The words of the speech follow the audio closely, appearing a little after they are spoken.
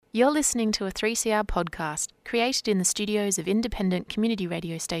You're listening to a 3CR podcast created in the studios of independent community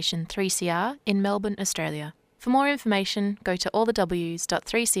radio station 3CR in Melbourne, Australia. For more information, go to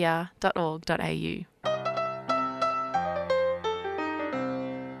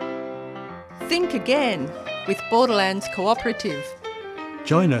allthews.3cr.org.au. Think Again with Borderlands Cooperative.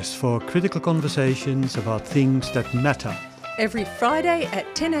 Join us for critical conversations about things that matter. Every Friday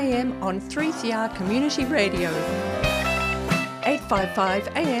at 10 a.m. on 3CR Community Radio.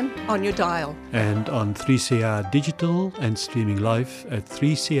 855 AM on your dial. And on 3CR Digital and streaming live at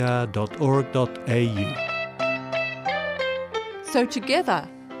 3cr.org.au. So together,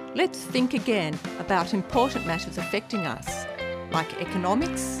 let's think again about important matters affecting us, like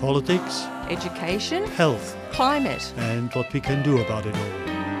economics, Politics, education, health, climate, and what we can do about it all.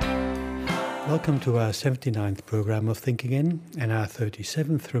 Welcome to our 79th program of Think Again and our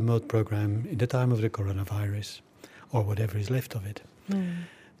 37th remote program in the time of the coronavirus, or whatever is left of it.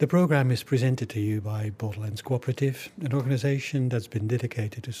 The program is presented to you by Borderlands Cooperative, an organisation that's been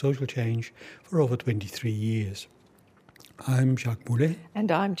dedicated to social change for over 23 years. I'm Jacques Moulet.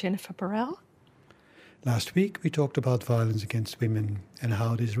 And I'm Jennifer Burrell. Last week we talked about violence against women and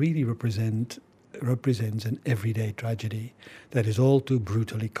how this really represents an everyday tragedy that is all too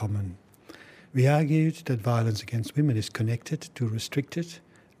brutally common. We argued that violence against women is connected to restricted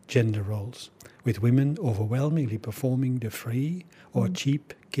gender roles, with women overwhelmingly performing the free or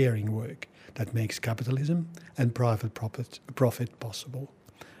cheap caring work that makes capitalism and private profit possible.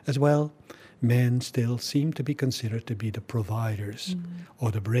 As well, men still seem to be considered to be the providers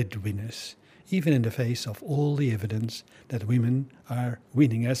or the breadwinners, even in the face of all the evidence that women are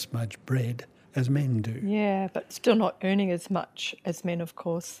winning as much bread as men do. Yeah, but still not earning as much as men, of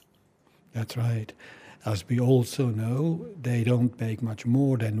course. That's right. As we also know, they don't make much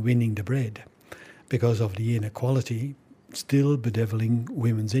more than winning the bread because of the inequality still bedeviling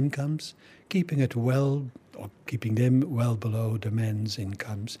women's incomes, keeping them well below the men's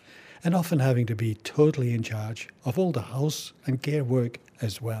incomes, and often having to be totally in charge of all the house and care work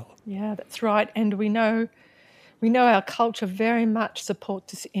as well. Yeah, that's right. And we know our culture very much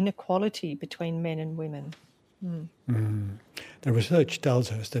supports this inequality between men and women. The research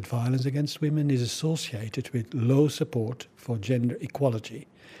tells us that violence against women is associated with low support for gender equality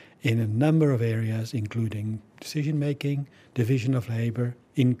in a number of areas, including decision-making, division of labour,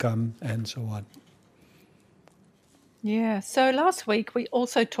 income, and so on. Yeah, so last week we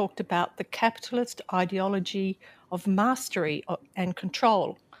also talked about the capitalist ideology of mastery and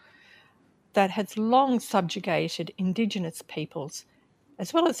control that has long subjugated Indigenous peoples,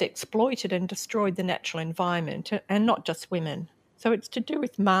 as well as exploited and destroyed the natural environment, and not just women. So it's to do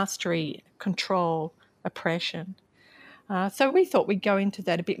with mastery, control, oppression. So we thought we'd go into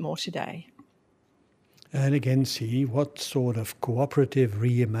that a bit more today. And again, see what sort of cooperative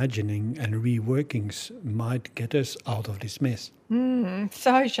reimagining and reworkings might get us out of this mess.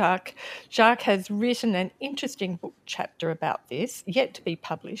 So Jacques has written an interesting book chapter about this, yet to be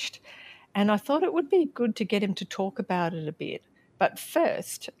published, and I thought it would be good to get him to talk about it a bit. But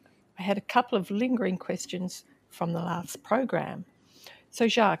first, I had a couple of lingering questions from the last program. So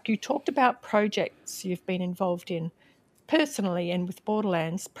Jacques, you talked about projects you've been involved in personally and with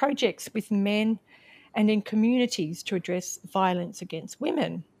Borderlands, projects with men and in communities to address violence against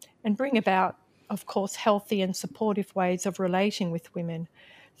women and bring about, of course, healthy and supportive ways of relating with women.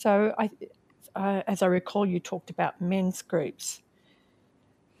 So as I recall, you talked about men's groups.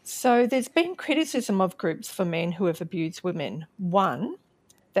 So there's been criticism of groups for men who have abused women. One,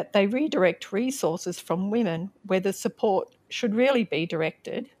 that they redirect resources from women where the support should really be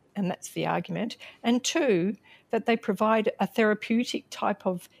directed, and that's the argument. And two, that they provide a therapeutic type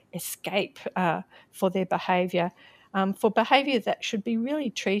of escape for their behaviour, for behaviour that should be really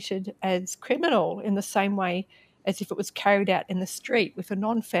treated as criminal in the same way as if it was carried out in the street with a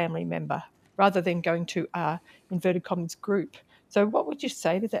non-family member, rather than going to a, inverted commas, group. So what would you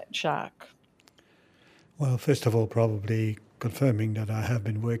say to that, Jacques? Well, first of all, probably confirming that I have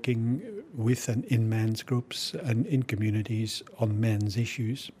been working with and in men's groups and in communities on men's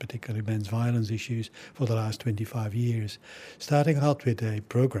issues, particularly men's violence issues, for the last 25 years, starting out with a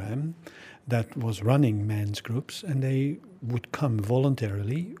program that was running men's groups, and they would come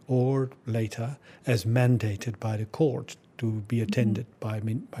voluntarily or later as mandated by the court to be attended by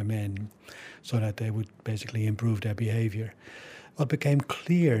men, so that they would basically improve their behavior. What became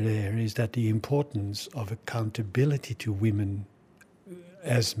clear there is that the importance of accountability to women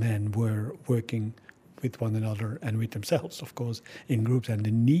as men were working with one another and with themselves, of course, in groups, and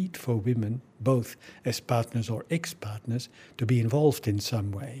the need for women, both as partners or ex-partners, to be involved in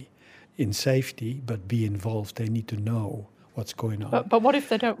some way, in safety, but be involved. They need to know what's going on. But what if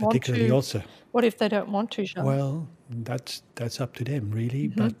they don't want Particularly to? also, What if they don't want to, Jacques? well, that's up to them really.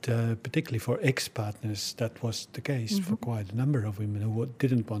 But particularly for ex-partners, that was the case for quite a number of women who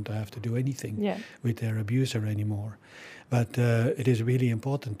didn't want to have to do anything Yeah. with their abuser anymore. But it is really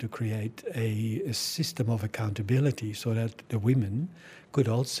important to create a system of accountability so that the women could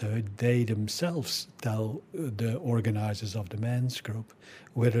also, they themselves, tell the organizers of the men's group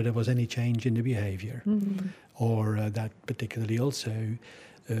whether there was any change in the behavior, or that particularly also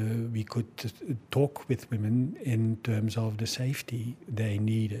we could talk with women in terms of the safety they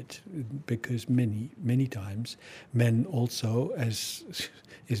needed, because many times men also, as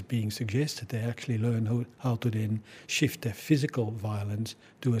is being suggested, they actually learn how to then shift their physical violence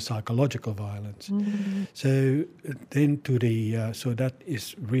to a psychological violence. So then so that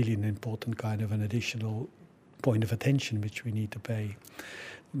is really an important kind of an additional point of attention which we need to pay.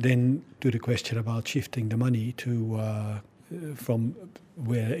 Then to the question about shifting the money to from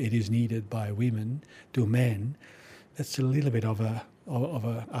where it is needed by women to men, that's a little bit of a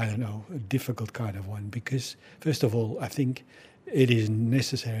I don't know, a difficult kind of one, because first of all, I think it is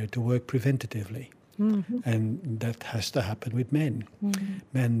necessary to work preventatively, and that has to happen with men.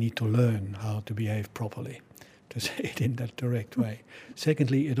 Men need to learn how to behave properly, to say it in that direct way.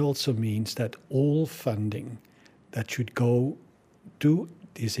 Secondly, it also means that all funding that should go to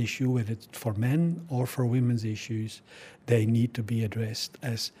this issue, whether it's for men or for women's issues, they need to be addressed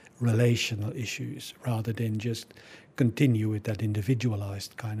as relational issues rather than just continue with that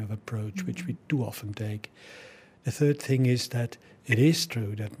individualized kind of approach, which we too often take. The third thing is that it is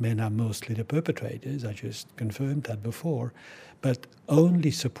true that men are mostly the perpetrators. I just confirmed that before, but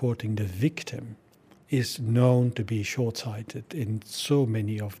only supporting the victim is known to be short-sighted in so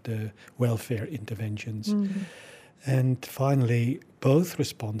many of the welfare interventions. And finally, both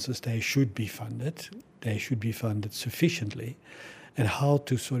responses, they should be funded. They should be funded sufficiently. And how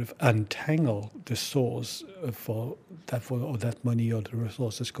to sort of untangle the source for that money or the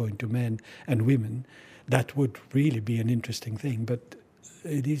resources going to men and women, that would really be an interesting thing. But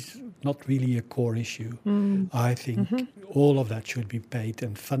it is not really a core issue. I think all of that should be paid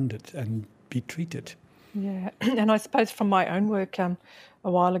and funded and be treated. Yeah, and I suppose from my own work a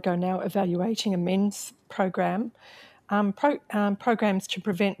while ago now, evaluating a men's program, programs to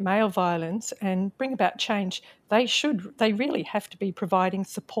prevent male violence and bring about change, they really have to be providing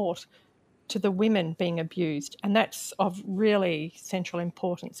support to the women being abused, and that's of really central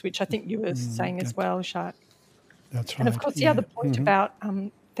importance, which I think you were saying as well, Jacques. That's right. And of course, the other point about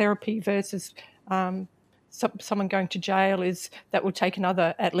therapy versus someone going to jail is that will take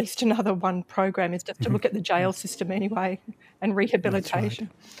at least another one program, is just to look at the jail system anyway and rehabilitation.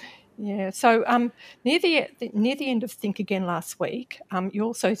 That's right. Yeah. So near the end of Think Again last week, you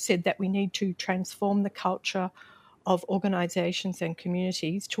also said that we need to transform the culture of organisations and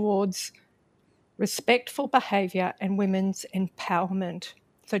communities towards respectful behaviour and women's empowerment.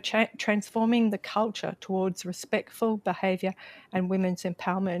 So transforming the culture towards respectful behaviour and women's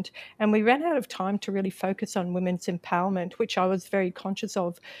empowerment. And we ran out of time to really focus on women's empowerment, which I was very conscious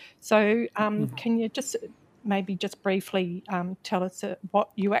of. So can you just maybe just briefly tell us what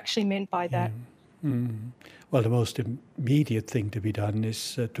you actually meant by that? Well, the most immediate thing to be done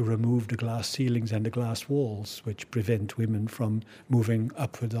is to remove the glass ceilings and the glass walls, which prevent women from moving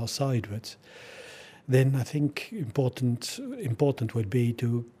upwards or sideways. Then I think important would be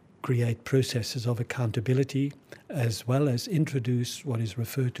to create processes of accountability, as well as introduce what is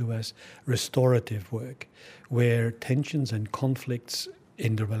referred to as restorative work, where tensions and conflicts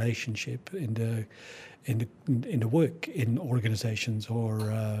in the relationship, in the work, in organizations or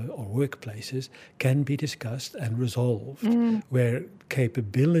workplaces, can be discussed and resolved, where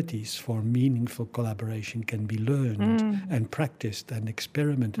capabilities for meaningful collaboration can be learned and practiced and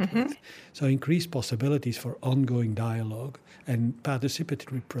experimented with. So increased possibilities for ongoing dialogue and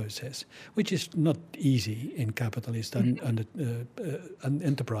participatory process, which is not easy in capitalist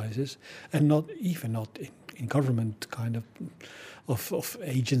enterprises, and not in government kind of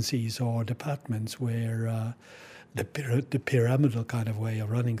agencies or departments where the pyramidal kind of way of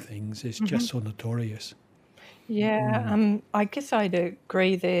running things is just so notorious. Yeah, I guess I'd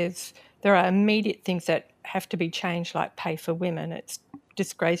agree. There are immediate things that have to be changed, like pay for women. It's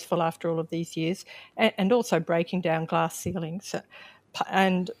disgraceful after all of these years, and also breaking down glass ceilings.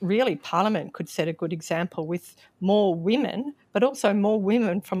 And really, Parliament could set a good example with more women, but also more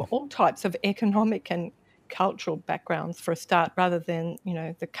women from all types of economic and cultural backgrounds for a start, rather than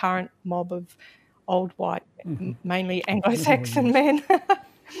the current mob of old white, mainly Anglo-Saxon men.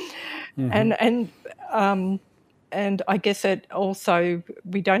 And I guess it also,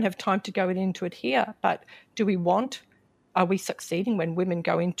 we don't have time to go into it here, but do we want are we succeeding when women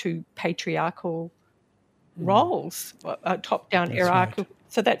go into patriarchal roles, top-down That's hierarchical? right.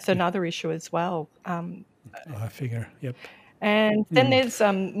 So that's another issue as well. I figure, yep. And then there's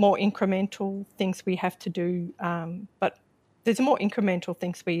more incremental things we have to do, but there's more incremental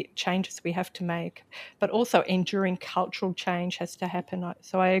changes we have to make, but also enduring cultural change has to happen.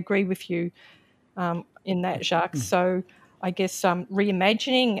 So I agree with you in that, Jacques. So I guess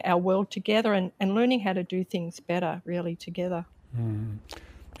reimagining our world together and learning how to do things better, really, together.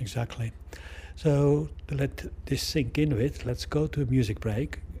 Exactly. So to let this sink in with, let's go to a music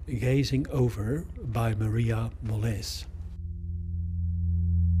break, Gazing Over by Maria Moles.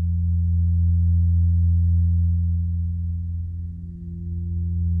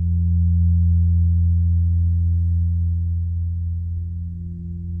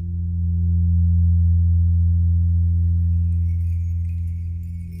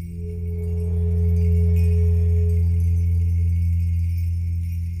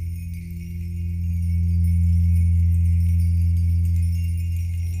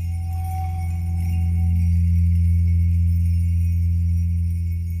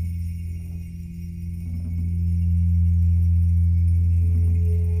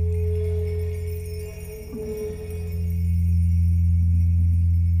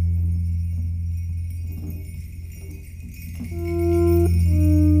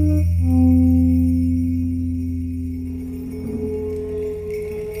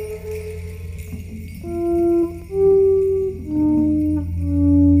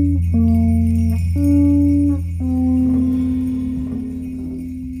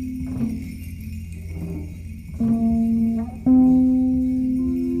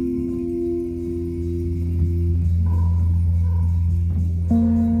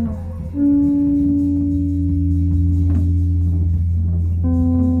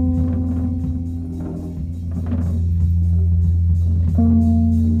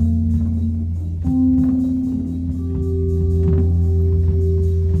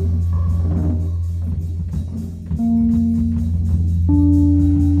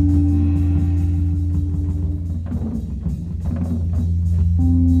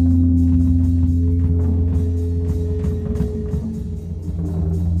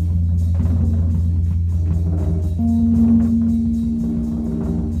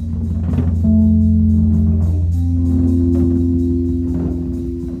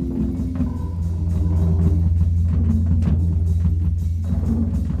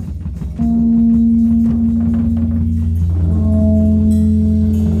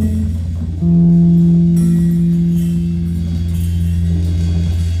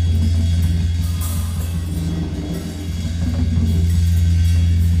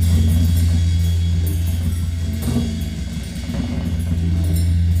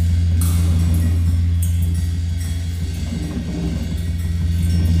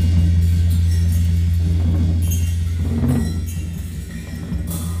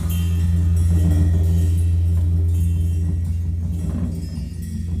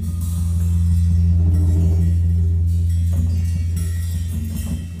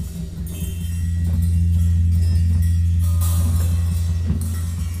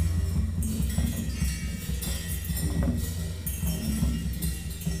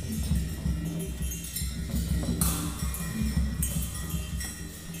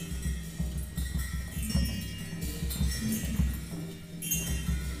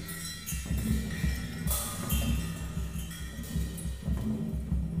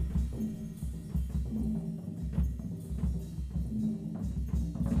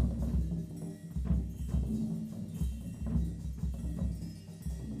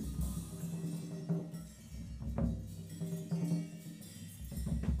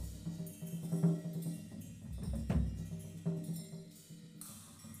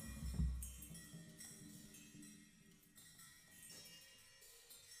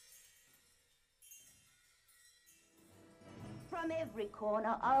 From every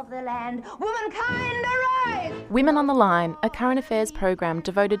corner of the land, womankind arise! Women on the Line, a current affairs program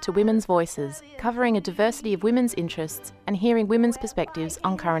devoted to women's voices, covering a diversity of women's interests and hearing women's perspectives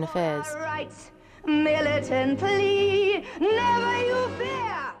on current affairs. Rights, militantly, never you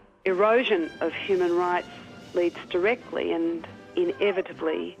fear! Erosion of human rights leads directly and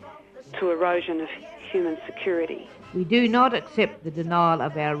inevitably to erosion of human security. We do not accept the denial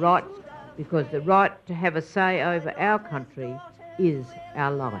of our rights because the right to have a say over our country is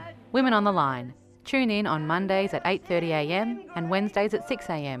our life. Women on the Line. Tune in on Mondays at 8:30am and Wednesdays at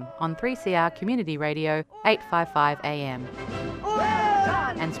 6am on 3CR Community Radio 855am.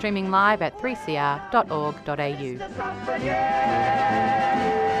 And streaming live at 3cr.org.au.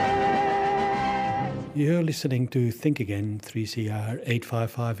 You're listening to Think Again, 3CR,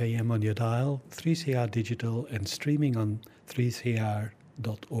 855 AM on your dial, 3CR digital and streaming on 3cr.org.au.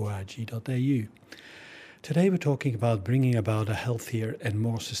 Today we're talking about bringing about a healthier and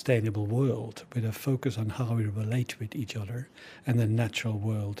more sustainable world with a focus on how we relate with each other and the natural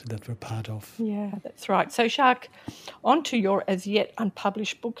world that we're part of. Yeah, that's right. So, Jacques, on to your as yet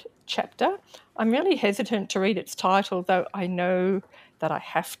unpublished book chapter. I'm really hesitant to read its title, though I know that I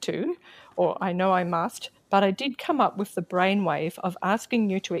have to, or I know I must, but I did come up with the brainwave of asking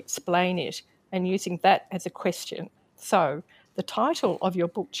you to explain it and using that as a question. So, the title of your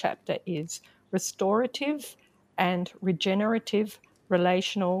book chapter is Restorative and Regenerative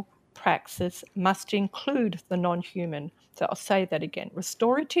Relational Praxis Must Include the Non-Human. So I'll say that again.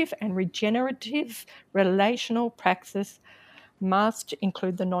 Restorative and regenerative relational praxis must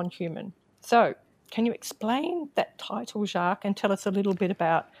include the non-human. So can you explain that title, Jacques, and tell us a little bit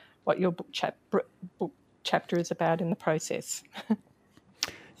about what your book chapter is about in the process?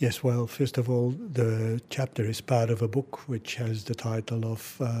 Yes, well, first of all, the chapter is part of a book which has the title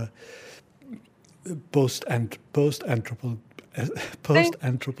of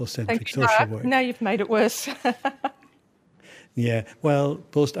post-anthropocentric social work. Now you've made it worse. Yeah, well,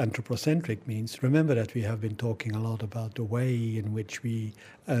 post-anthropocentric means, remember that we have been talking a lot about the way in which we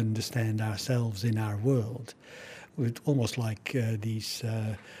understand ourselves in our world. With almost like these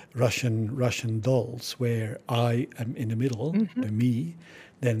Russian dolls, where I am in the middle, the me,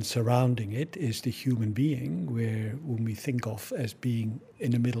 then surrounding it is the human being, whom we think of as being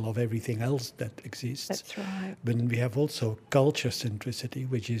in the middle of everything else that exists. That's right. But we have also culture centricity,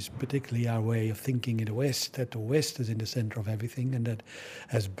 which is particularly our way of thinking in the West, that the West is in the center of everything and that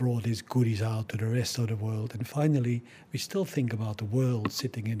has brought its goodies out to the rest of the world. And finally, we still think about the world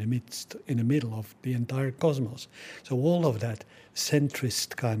sitting in the middle of the entire cosmos. So all of that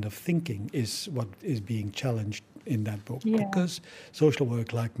centrist kind of thinking is what is being challenged in that book, because social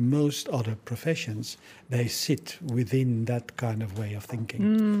work, like most other professions, they sit within that kind of way of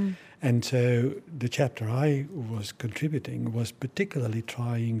thinking. And so the chapter I was contributing was particularly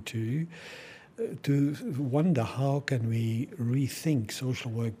trying to wonder how can we rethink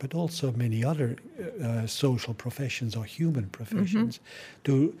social work, but also many other social professions or human professions,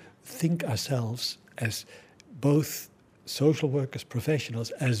 to think ourselves as both social workers,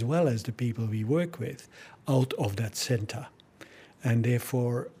 professionals, as well as the people we work with, out of that center. And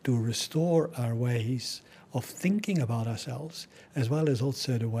therefore to restore our ways of thinking about ourselves, as well as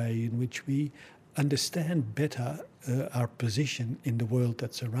also the way in which we understand better our position in the world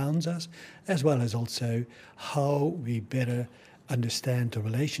that surrounds us, as well as also how we better understand the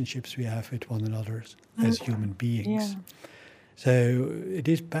relationships we have with one another as human beings. So it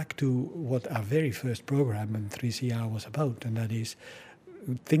is back to what our very first program in 3CR was about, and that is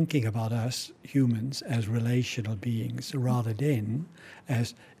thinking about us humans as relational beings rather than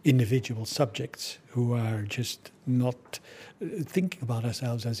as individual subjects who are just not thinking about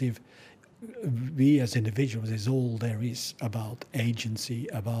ourselves as if we as individuals is all there is about agency,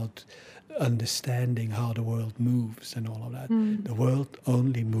 about understanding how the world moves and all of that. The world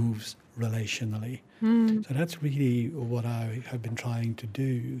only moves relationally. So that's really what I have been trying to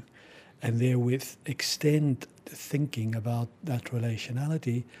do, and therewith extend the thinking about that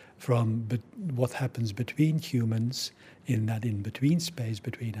relationality from what happens between humans in that in-between space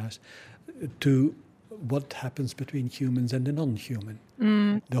between us to what happens between humans and the non-human.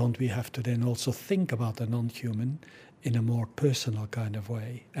 Don't we have to then also think about the non-human in a more personal kind of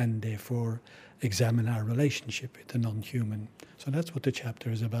way, and therefore examine our relationship with the non-human? So that's what the chapter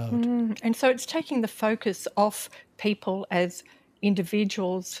is about. And so it's taking the focus off people as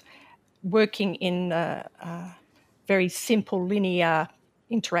individuals working in very simple linear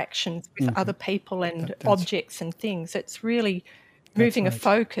interactions with other people and objects and things. It's really moving the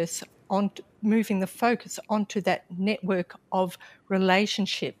focus onto that network of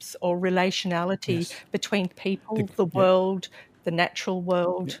relationships or relationality between people, the world, the natural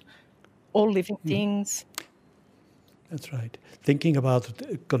world, all living things. That's right. Thinking about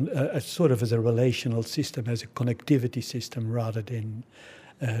it sort of as a relational system, as a connectivity system, rather than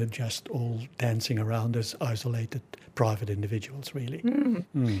just all dancing around as isolated private individuals, really.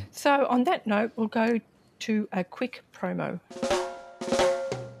 So on that note, we'll go to a quick promo.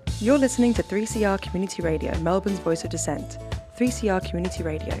 You're listening to 3CR Community Radio, Melbourne's Voice of Dissent. 3CR Community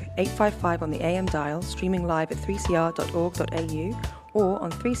Radio, 855 on the AM dial, streaming live at 3cr.org.au or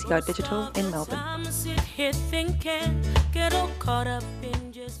on 3CR Digital in Melbourne.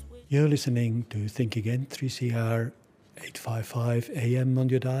 You're listening to Think Again, 3CR 855 AM on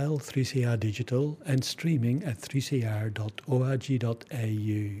your dial, 3CR Digital, and streaming at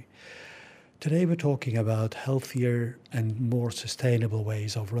 3cr.org.au. Today we're talking about healthier and more sustainable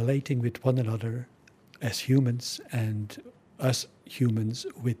ways of relating with one another as humans, and us humans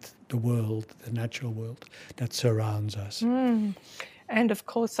with the world, the natural world that surrounds us. And of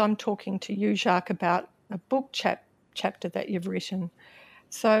course, I'm talking to you, Jacques, about a book chapter that you've written.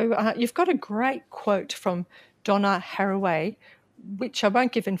 So you've got a great quote from Donna Haraway, which I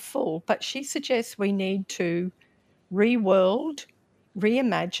won't give in full, but she suggests we need to re-world,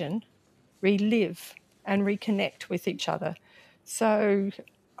 reimagine, relive and reconnect with each other. So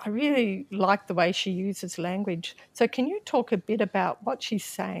I really like the way she uses language. So can you talk a bit about what she's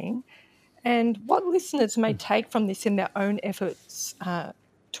saying and what listeners may take from this in their own efforts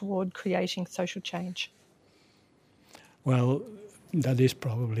toward creating social change? Well, that is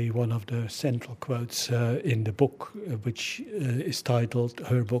probably one of the central quotes in the book, which is titled,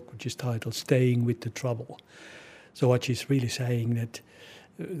 her book, which is titled Staying with the Trouble. So what she's really saying that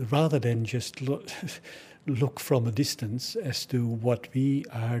rather than just look from a distance as to what we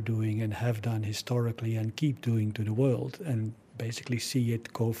are doing and have done historically and keep doing to the world and basically see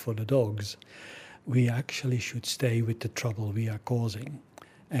it go for the dogs, we actually should stay with the trouble we are causing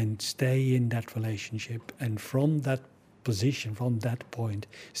and stay in that relationship, and from that position, from that point,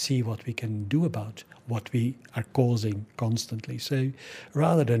 see what we can do about what we are causing constantly. So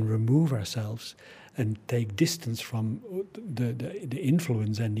rather than remove ourselves and take distance from the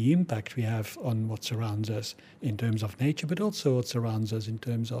influence and the impact we have on what surrounds us in terms of nature, but also what surrounds us in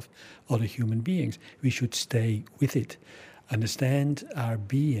terms of other human beings, we should stay with it. Understand our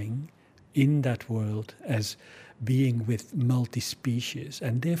being in that world as being with multi-species,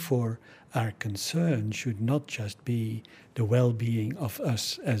 and therefore our concern should not just be the well-being of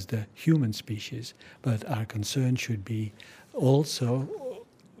us as the human species, but our concern should be also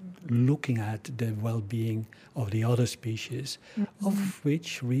looking at the well-being of the other species, of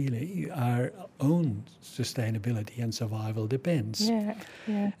which really our own sustainability and survival depends.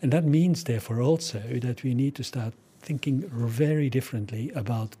 And that means, therefore, also that we need to start thinking very differently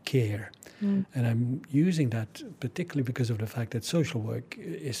about care. And I'm using that particularly because of the fact that social work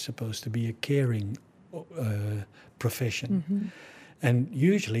is supposed to be a caring profession. And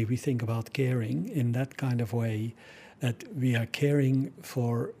usually we think about caring in that kind of way, that we are caring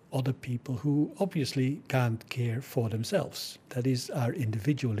for other people who obviously can't care for themselves. That is our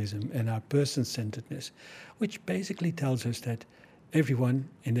individualism and our person-centeredness, which basically tells us that everyone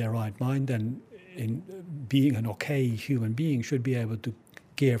in their right mind and in being an okay human being should be able to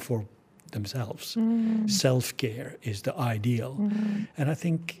care for themselves. Self-care is the ideal. And I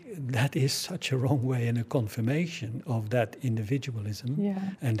think that is such a wrong way and a confirmation of that individualism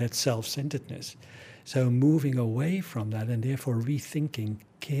and that self-centeredness. So moving away from that and therefore rethinking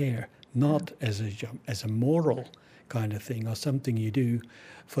care not as a moral kind of thing or something you do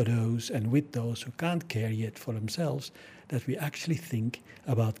for those and with those who can't care yet for themselves, that we actually think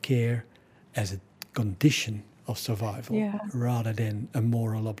about care as a condition of survival rather than a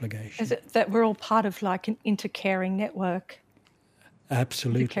moral obligation. Is it that we're all part of like an intercaring network?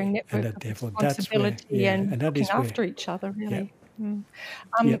 Absolutely. Intercaring network and that, of therefore, responsibility that's where, and and that looking is where, after each other, really.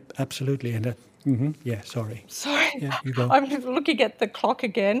 Absolutely. And that, sorry. Yeah, you go. I'm looking at the clock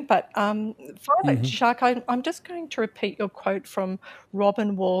again, but Jacques, I'm just going to repeat your quote from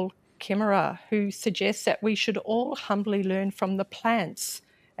Robin Wall Kimmerer, who suggests that we should all humbly learn from the plants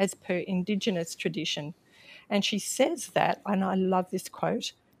as per Indigenous tradition. And she says that, and I love this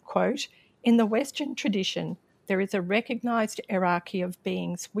quote, in the Western tradition, there is a recognised hierarchy of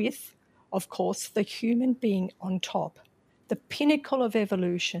beings with, of course, the human being on top, the pinnacle of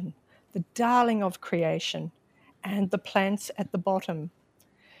evolution, the darling of creation, and the plants at the bottom,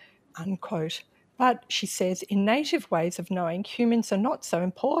 unquote. But she says, in native ways of knowing, humans are not so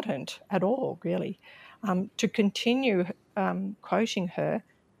important at all, really. To continue quoting her,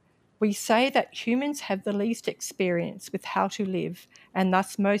 we say that humans have the least experience with how to live and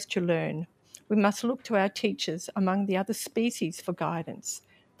thus most to learn. We must look to our teachers among the other species for guidance.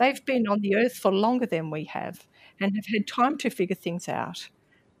 They've been on the earth for longer than we have and have had time to figure things out.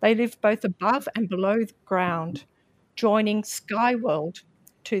 They live both above and below the ground, joining sky world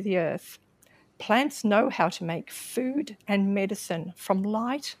to the earth. Plants know how to make food and medicine from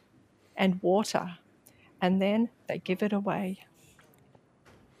light and water, and then they give it away.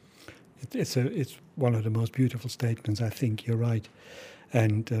 It's one of the most beautiful statements. I think you're right.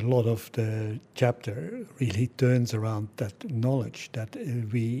 And a lot of the chapter really turns around that knowledge that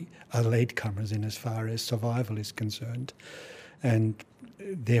we are latecomers in as far as survival is concerned. And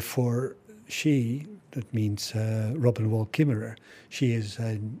therefore she that means Robin Wall Kimmerer. She is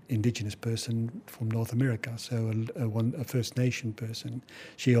an indigenous person from North America, so a First Nation person.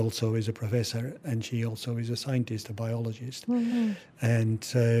 She also is a professor, and she also is a scientist, a biologist. Mm-hmm. And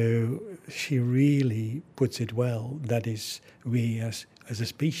so she really puts it well. That is, we as a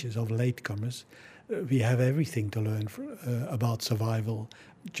species of latecomers, we have everything to learn about survival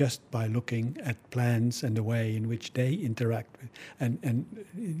just by looking at plants and the way in which they interact with and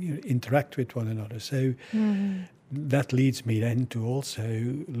interact with one another. So that leads me then to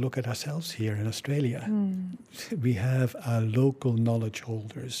also look at ourselves here in Australia. We have our local knowledge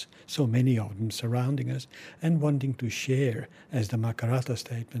holders, so many of them surrounding us and wanting to share, as the Makarrata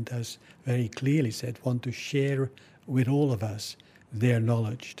statement has very clearly said, want to share with all of us their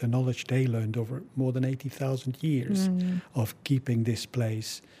knowledge, the knowledge they learned over more than 80,000 years of keeping this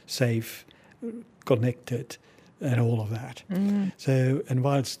place safe, connected, and all of that. So, and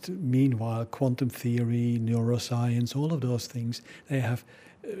whilst meanwhile quantum theory, neuroscience, all of those things, they have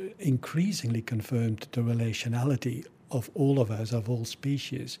increasingly confirmed the relationality of all of us, of all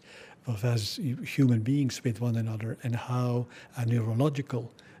species, of us human beings with one another, and how a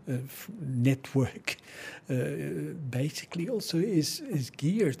neurological network basically also is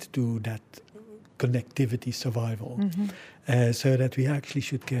geared to that connectivity survival, so that we actually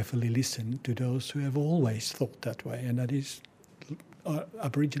should carefully listen to those who have always thought that way, and that is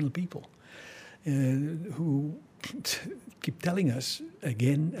Aboriginal people who keep telling us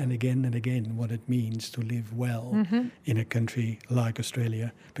again and again and again what it means to live well in a country like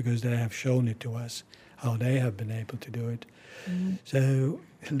Australia, because they have shown it to us, how they have been able to do it. So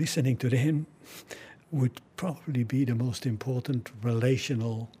listening to them would probably be the most important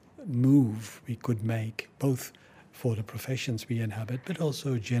relational move we could make, both for the professions we inhabit, but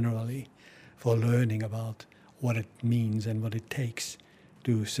also generally for learning about what it means and what it takes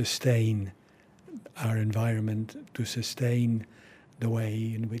to sustain our environment, to sustain the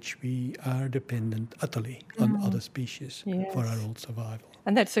way in which we are dependent utterly on other species for our own survival.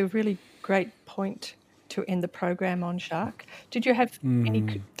 And that's a really great point to end the program on, Jacques. Did you have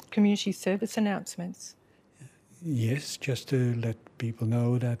any community service announcements? Yes, just to let people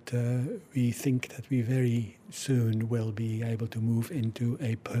know that we think that we very soon will be able to move into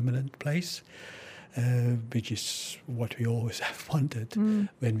a permanent place, which is what we always have wanted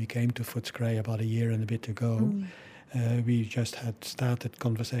when we came to Footscray about a year and a bit ago. We just had started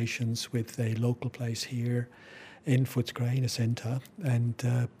conversations with a local place here in Footscray, in the centre, and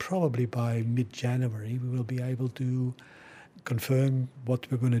probably by mid-January we will be able to confirm what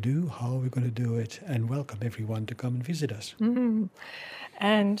we're going to do, how we're going to do it, and welcome everyone to come and visit us.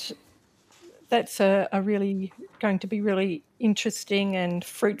 And that's a really going to be really interesting and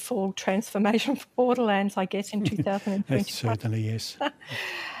fruitful transformation for Borderlands, I guess, in 2025. Certainly, yes.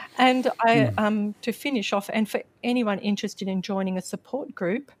 And to finish off, and for anyone interested in joining a support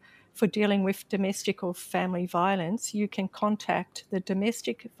group for dealing with domestic or family violence, you can contact the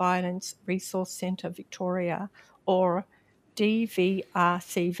Domestic Violence Resource Centre Victoria, or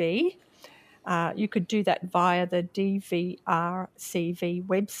DVRCV. You could do that via the DVRCV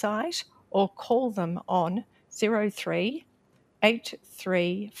website, or call them on 03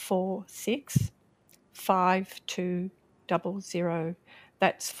 8346 5200.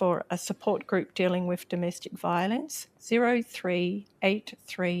 That's for a support group dealing with domestic violence, 03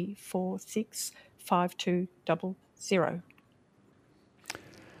 8346 5200.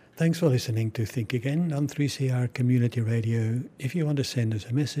 Thanks for listening to Think Again on 3CR Community Radio. If you want to send us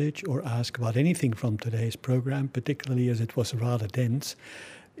a message or ask about anything from today's program, particularly as it was rather dense,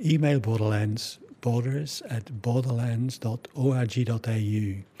 email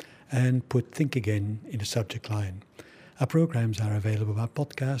borders@borderlands.org.au and put Think Again in the subject line. Our programs are available by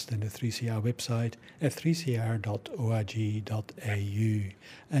podcast and the 3CR website at 3cr.org.au.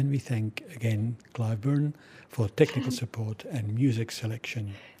 And we thank again Clive Byrne for technical support and music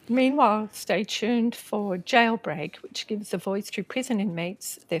selection. Meanwhile, stay tuned for Jailbreak, which gives a voice to prison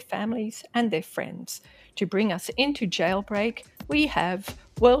inmates, their families and their friends. To bring us into Jailbreak, we have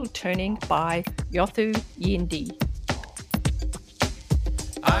World Turning by Yothu Yindi.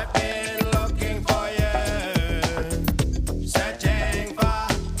 I've been